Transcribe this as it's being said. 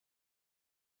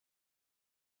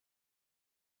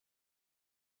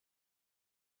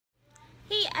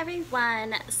Hey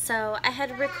everyone, so I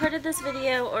had recorded this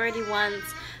video already once,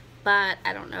 but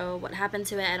I don't know what happened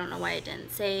to it. I don't know why it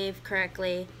didn't save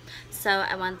correctly, so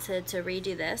I wanted to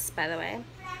redo this, by the way.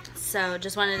 So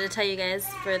just wanted to tell you guys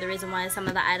for the reason why some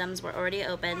of the items were already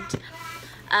opened.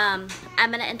 I'm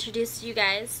going to introduce you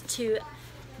guys to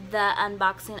the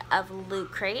unboxing of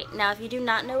Lootcrate. Now, if you do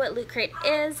not know what Lootcrate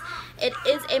is, it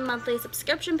is a monthly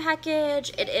subscription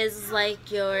package. It is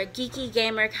like your geeky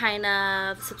gamer kind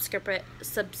of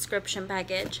subscription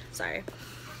package. Sorry.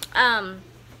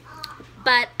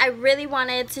 But I really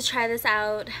wanted to try this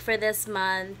out for this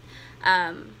month.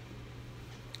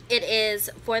 It is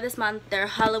for this month their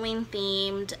Halloween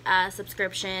themed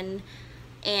subscription,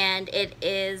 and it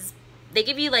is, they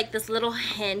give you like this little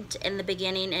hint in the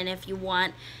beginning, and if you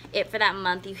want it for that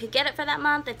month, you could get it for that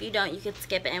month. If you don't, you could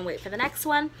skip it and wait for the next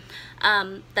one.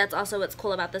 That's also what's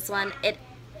cool about this one.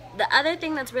 The other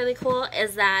thing that's really cool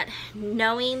is that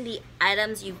knowing the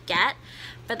items you get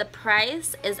for the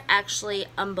price is actually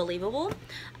unbelievable.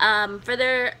 For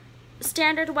their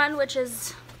standard one, which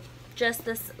is just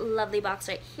this lovely box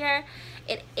right here,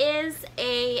 it is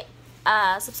a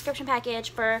subscription package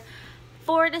for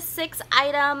 4 to 6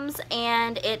 items,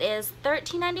 and it is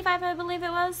 $13.95, I believe it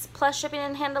was, plus shipping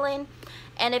and handling.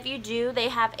 And if you do, they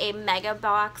have a mega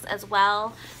box as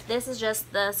well. This is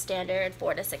just the standard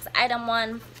 4 to 6 item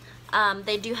one.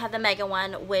 They do have the mega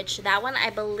one, which that one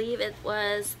I believe it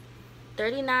was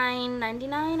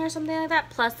 $39.99 or something like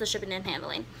that, plus the shipping and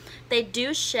handling. They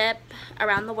do ship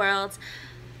around the world.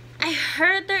 I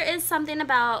heard there is something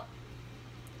about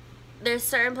there's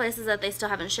certain places that they still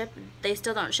haven't shipped, they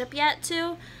still don't ship yet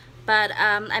to, but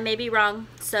I may be wrong,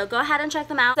 so go ahead and check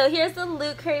them out. So here's the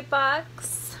Lootcrate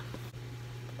box.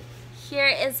 Here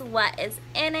is what is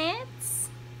in it.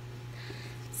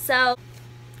 So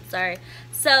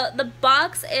the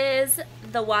box is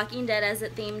The Walking Dead as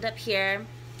it themed up here.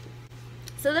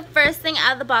 So the first thing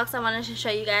out of the box I wanted to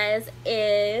show you guys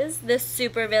is the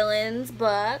Supervillains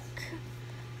book.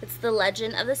 It's the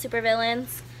Legend of the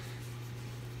Supervillains.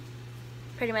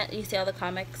 Pretty much, you see all the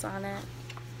comics on it.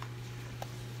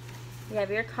 You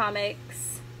have your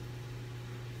comics.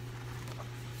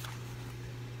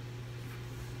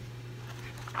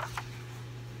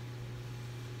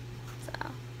 So,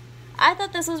 I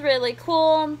thought this was really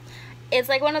cool. It's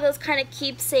like one of those kind of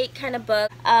keepsake kind of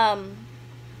books.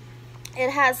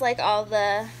 It has like all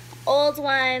the old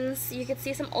ones. You can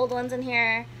see some old ones in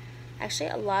here. Actually,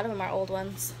 a lot of them are old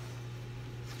ones.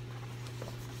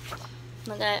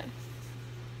 Look at it.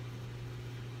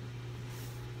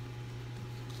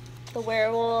 The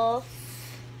werewolf,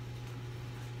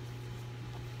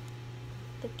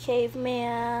 the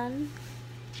caveman,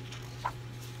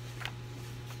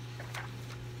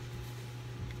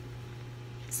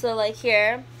 so like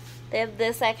here they have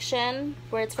this section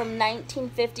where it's from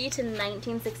 1950 to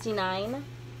 1969,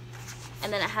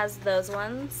 and then it has those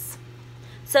ones.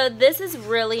 So this is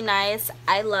really nice.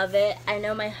 I love it. I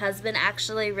know my husband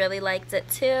actually really liked it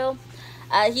too.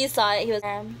 He saw it. He was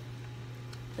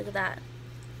look at that.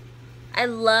 I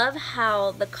love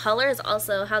how the colors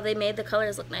also, how they made the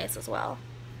colors look nice as well.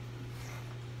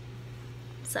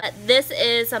 So this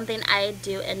is something I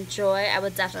do enjoy. I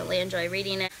would definitely enjoy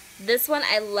reading it. This one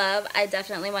I love. I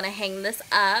definitely want to hang this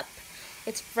up.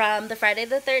 It's from the Friday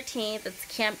the 13th. It's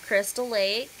Camp Crystal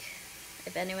Lake,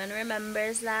 if anyone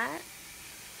remembers that.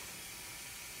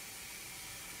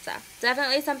 So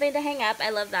definitely something to hang up. I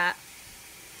love that.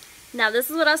 Now this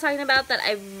is what I was talking about that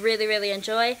I really, really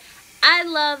enjoy. I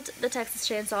loved the Texas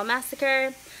Chainsaw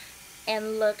Massacre,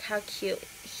 and look how cute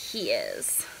he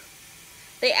is.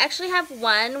 They actually have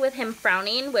one with him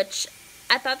frowning, which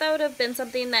I thought that would have been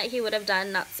something that he would have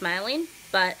done, not smiling.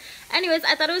 But anyways,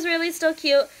 I thought it was really still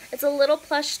cute. It's a little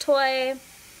plush toy,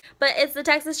 but it's the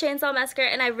Texas Chainsaw Massacre,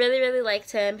 and I really, really liked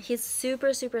him. He's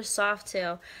super, super soft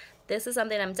too. This is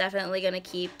something I'm definitely going to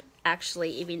keep,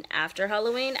 actually, even after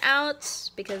Halloween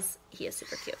out, because he is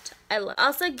super cute. I love.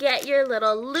 Also get your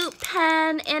little loot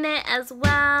pen in it as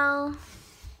well.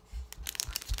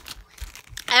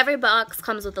 Every box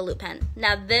comes with a loot pen.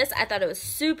 Now this, I thought it was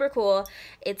super cool.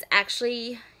 It's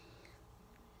actually,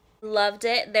 loved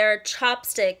it. There are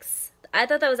chopsticks. I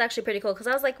thought that was actually pretty cool because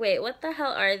I was like, wait, what the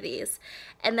hell are these?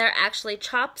 And they're actually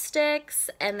chopsticks,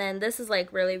 and then this is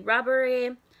like really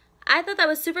rubbery. I thought that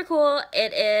was super cool.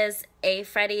 It is a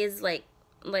Freddy's, like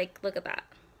look at that.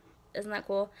 Isn't that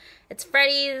cool? It's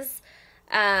Freddy's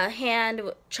hand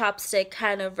chopstick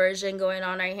kind of version going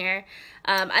on right here.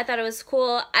 I thought it was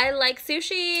cool. I like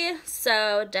sushi,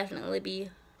 so definitely be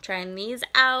trying these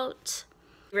out.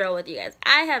 Real with you guys,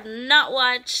 I have not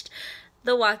watched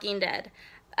The Walking Dead.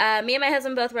 Me and my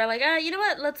husband both were like, you know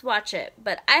what, let's watch it.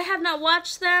 But I have not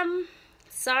watched them,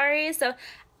 sorry, so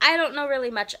I don't know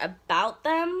really much about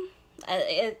them,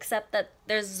 except that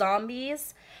there's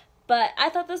zombies. But I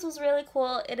thought this was really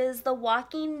cool. It is the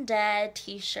Walking Dead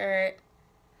t-shirt.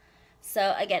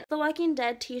 So again, the Walking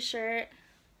Dead t-shirt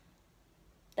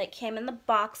that came in the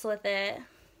box with it.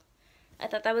 I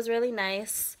thought that was really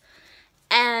nice.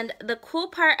 And the cool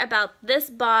part about this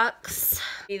box,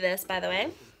 see this by the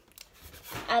way,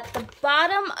 at the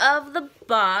bottom of the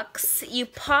box, you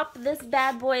pop this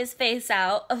bad boy's face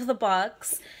out of the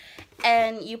box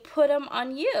and you put him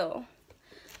on you.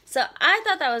 So I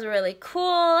thought that was really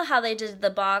cool how they did the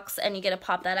box and you get to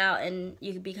pop that out and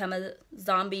you can become a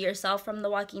zombie yourself from The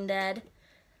Walking Dead.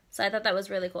 So I thought that was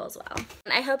really cool as well.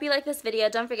 And I hope you like this video.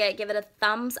 Don't forget, give it a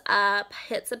thumbs up.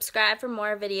 Hit subscribe for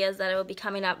more videos that will be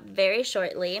coming up very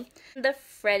shortly. The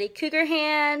Freddy Cougar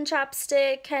hand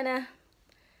chopstick kind of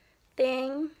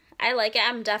thing. I like it.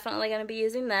 I'm definitely going to be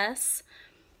using this.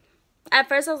 At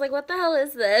first I was like, what the hell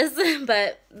is this?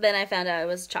 But then I found out it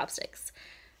was chopsticks.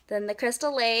 Then the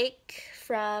Crystal Lake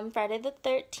from Friday the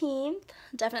 13th.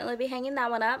 Definitely be hanging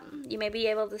that one up. You may be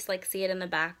able to like see it in the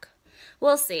back.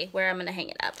 We'll see where I'm going to hang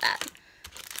it up at.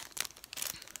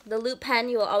 The loot pen.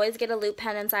 You will always get a loot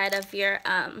pen inside of your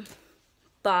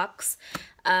box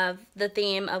of the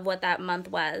theme of what that month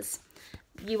was.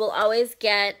 You will always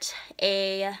get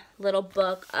a little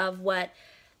book of what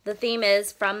the theme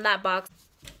is from that box.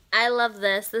 I love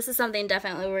this. This is something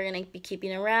definitely we're going to be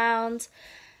keeping around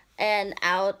and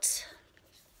out.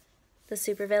 The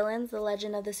supervillains, the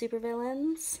legend of the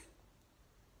supervillains.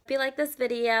 If you like this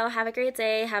video, have a great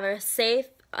day, have a safe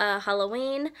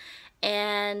Halloween,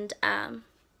 and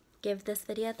give this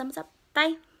video a thumbs up.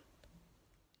 Bye.